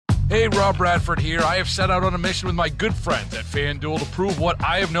Hey, Rob Bradford here. I have set out on a mission with my good friends at FanDuel to prove what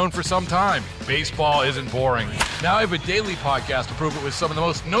I have known for some time. Baseball isn't boring. Now I have a daily podcast to prove it with some of the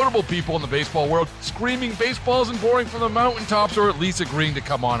most notable people in the baseball world, screaming baseball isn't boring from the mountaintops, or at least agreeing to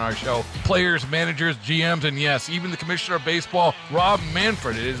come on our show. Players, managers, GMs, and yes, even the commissioner of baseball, Rob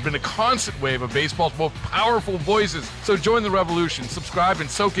Manfred. It has been a constant wave of baseball's most powerful voices. So join the revolution. Subscribe and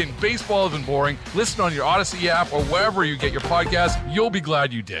soak in Baseball Isn't Boring. Listen on your Odyssey app or wherever you get your podcasts. You'll be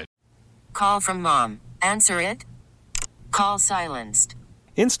glad you did. Call from mom. Answer it. Call silenced.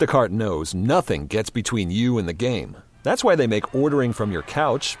 Instacart knows nothing gets between you and the game. That's why they make ordering from your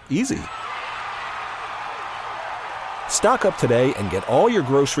couch easy. Stock up today and get all your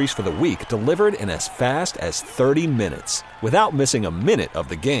groceries for the week delivered in as fast as 30 minutes without missing a minute of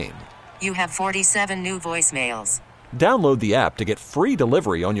the game. You have 47 new voicemails. Download the app to get free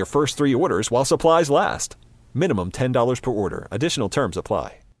delivery on your first 3 orders while supplies last. Minimum $10 per order. Additional terms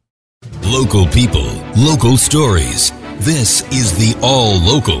apply. Local people, local stories. This is the All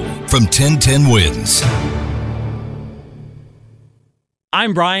Local from 1010 Wins.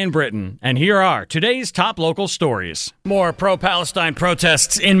 I'm Brian Britton, and here are today's top local stories. More pro-Palestine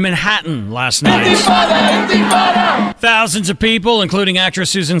protests in Manhattan last night. Intifada! Thousands of people, including actress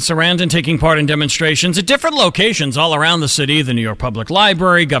Susan Sarandon, taking part in demonstrations at different locations all around the city. The New York Public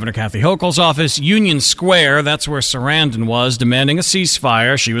Library, Governor Kathy Hochul's office, Union Square, that's where Sarandon was, demanding a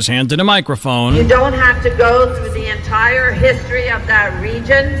ceasefire. She was handed a microphone. You don't have to go through the entire history of that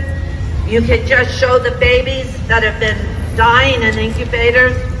region. You can just show the babies that have been dying in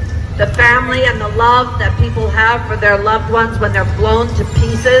incubators, the family and the love that people have for their loved ones when they're blown to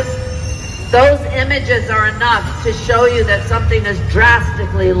pieces. Those images are enough to show you that something is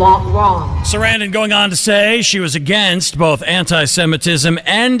drastically wrong. Sarandon going on to say she was against both anti-Semitism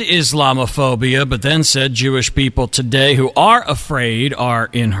and Islamophobia, but then said Jewish people today who are afraid are,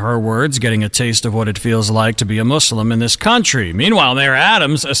 in her words, getting a taste of what it feels like to be a Muslim in this country. Meanwhile, Mayor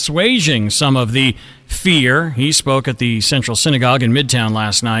Adams assuaging some of the fear. He spoke at the Central Synagogue in Midtown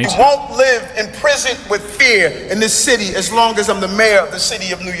last night. I won't live in prison with fear in this city as long as I'm the mayor of the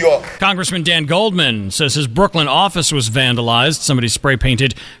city of New York. Congressman Dan Goldman says his Brooklyn office was vandalized. Somebody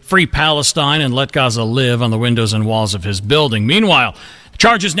spray-painted Free Palestine and Let Gaza Live on the windows and walls of his building. Meanwhile,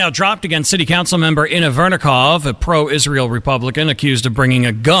 charges now dropped against City Council member Inna Vernikov, a pro-Israel Republican accused of bringing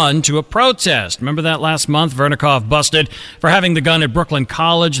a gun to a protest. Remember that last month? Vernikov busted for having the gun at Brooklyn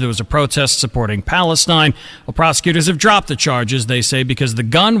College. There was a protest supporting Palestine. Well, prosecutors have dropped the charges, they say, because the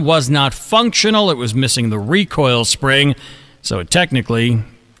gun was not functional. It was missing the recoil spring, so it technically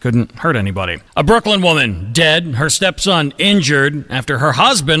couldn't hurt anybody. A Brooklyn woman dead, her stepson injured after her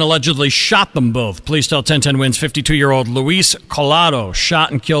husband allegedly shot them both. Police tell 1010 Wins 52-year-old Luis Collado shot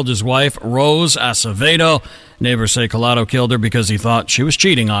and killed his wife, Rose Acevedo. Neighbors say Collado killed her because he thought she was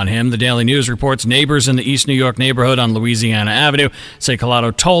cheating on him. The Daily News reports neighbors in the East New York neighborhood on Louisiana Avenue say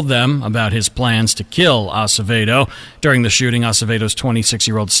Collado told them about his plans to kill Acevedo. During the shooting, Acevedo's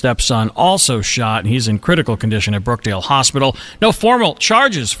 26-year-old stepson also shot. He's in critical condition at Brookdale Hospital. No formal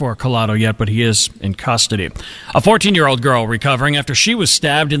charges for Collado yet, but he is in custody. A 14-year-old girl recovering after she was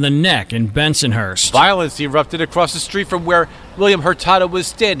stabbed in the neck in Bensonhurst. Violence erupted across the street from where William Hurtado was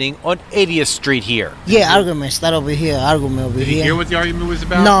standing on 80th Street here. Yeah, argument start over here, argument over here. Did you hear what the argument was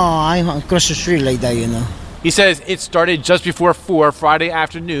about? No, I'm across the street like that, you know. He says it started just before 4 Friday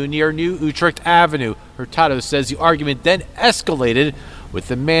afternoon near New Utrecht Avenue. Hurtado says the argument then escalated with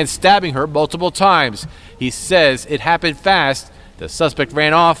the man stabbing her multiple times. He says it happened fast. The suspect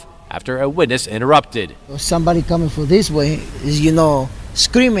ran off after a witness interrupted. Somebody coming from this way is,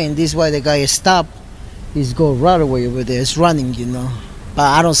 screaming. This way the guy stopped. He's go right away over there. It's running, But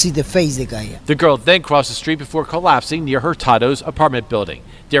I don't see the face, the guy. The girl then crossed the street before collapsing near Hurtado's apartment building.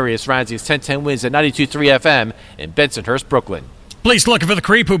 Darius Ramsey's 1010 Wins at 92.3 FM in Bensonhurst, Brooklyn. Police looking for the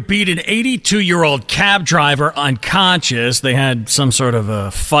creep who beat an 82-year-old cab driver unconscious. They had some sort of a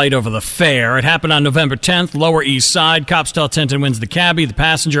fight over the fare. It happened on November 10th, Lower East Side. Cops tell 1010 Wins the cabbie, the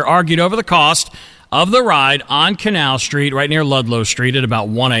passenger, argued over the cost of the ride on Canal Street, right near Ludlow Street at about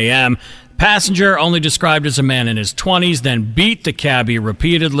 1 a.m. Passenger, only described as a man in his 20s, then beat the cabbie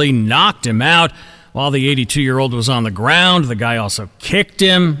repeatedly, knocked him out. While the 82-year-old was on the ground, the guy also kicked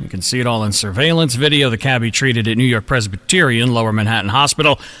him. You can see it all in surveillance video. The cabbie treated at New York Presbyterian Lower Manhattan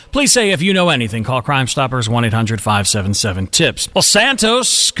Hospital. Please say if you know anything. Call Crime Stoppers 1-800-577-TIPS. Well,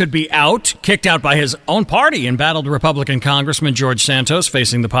 Santos could be out, kicked out by his own party. Embattled Republican Congressman George Santos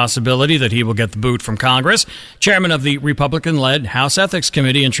facing the possibility that he will get the boot from Congress. Chairman of the Republican-led House Ethics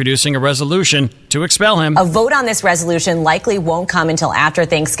Committee introducing a resolution to expel him. A vote on this resolution likely won't come until after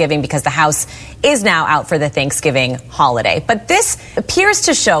Thanksgiving because the House is is now out for the Thanksgiving holiday. But this appears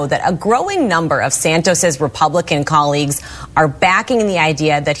to show that a growing number of Santos's Republican colleagues are backing the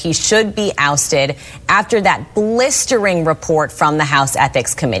idea that he should be ousted after that blistering report from the House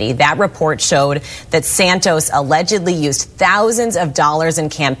Ethics Committee. That report showed that Santos allegedly used thousands of dollars in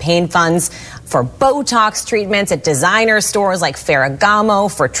campaign funds for Botox treatments at designer stores like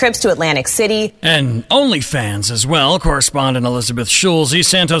Ferragamo, for trips to Atlantic City. And OnlyFans as well. Correspondent Elizabeth Schulze.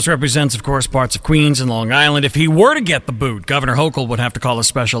 Santos represents, of course, parts of Queens and Long Island. If he were to get the boot, Governor Hochul would have to call a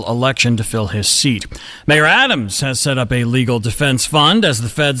special election to fill his seat. Mayor Adams has set up a legal defense fund as the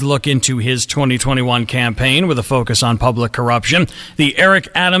feds look into his 2021 campaign with a focus on public corruption. The Eric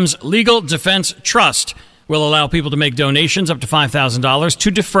Adams Legal Defense Trust will allow people to make donations up to $5,000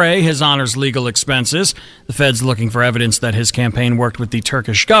 to defray his honor's legal expenses. The Fed's looking for evidence that his campaign worked with the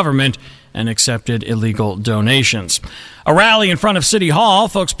Turkish government and accepted illegal donations. A rally in front of City Hall,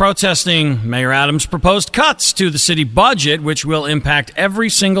 folks protesting Mayor Adams' proposed cuts to the city budget, which will impact every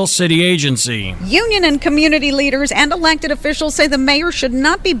single city agency. Union and community leaders and elected officials say the mayor should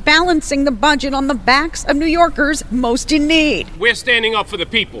not be balancing the budget on the backs of New Yorkers most in need. We're standing up for the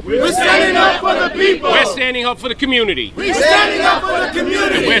people. We're standing up for the people. We're standing up for the community. We're standing up for the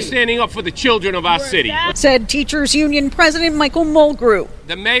community. And we're standing up for the children of our city. Said Teachers Union President Michael Mulgrew.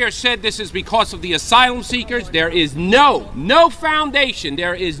 The mayor said this is because of the asylum seekers. There is no foundation.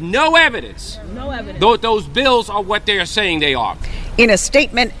 There is no evidence. Those bills are what they are saying they are. In a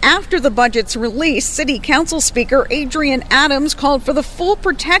statement after the budget's release, City Council Speaker Adrienne Adams called for the full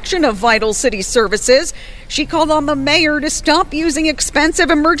protection of vital city services. She called on the mayor to stop using expensive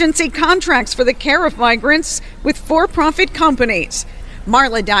emergency contracts for the care of migrants with for-profit companies.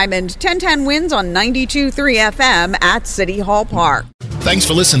 Marla Diamond, 1010 Wins on 92.3 FM at City Hall Park. Thanks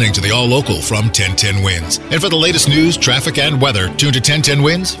for listening to the All Local from 1010 Wins. And for the latest news, traffic, and weather, tune to 1010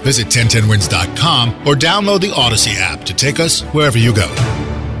 Wins, visit 1010wins.com, or download the Odyssey app to take us wherever you go.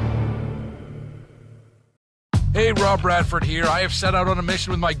 Hey, Rob Bradford here. I have set out on a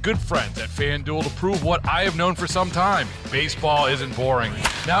mission with my good friends at FanDuel to prove what I have known for some time. Baseball isn't boring.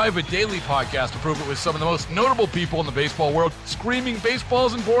 Now I have a daily podcast to prove it with some of the most notable people in the baseball world, screaming baseball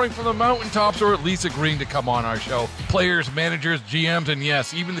isn't boring from the mountaintops, or at least agreeing to come on our show. Players, managers, GMs, and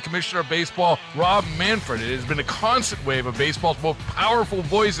yes, even the commissioner of baseball, Rob Manfred. It has been a constant wave of baseball's most powerful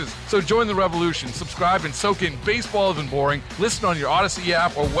voices. So join the revolution. Subscribe and soak in Baseball Isn't Boring. Listen on your Odyssey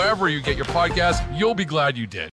app or wherever you get your podcasts. You'll be glad you did.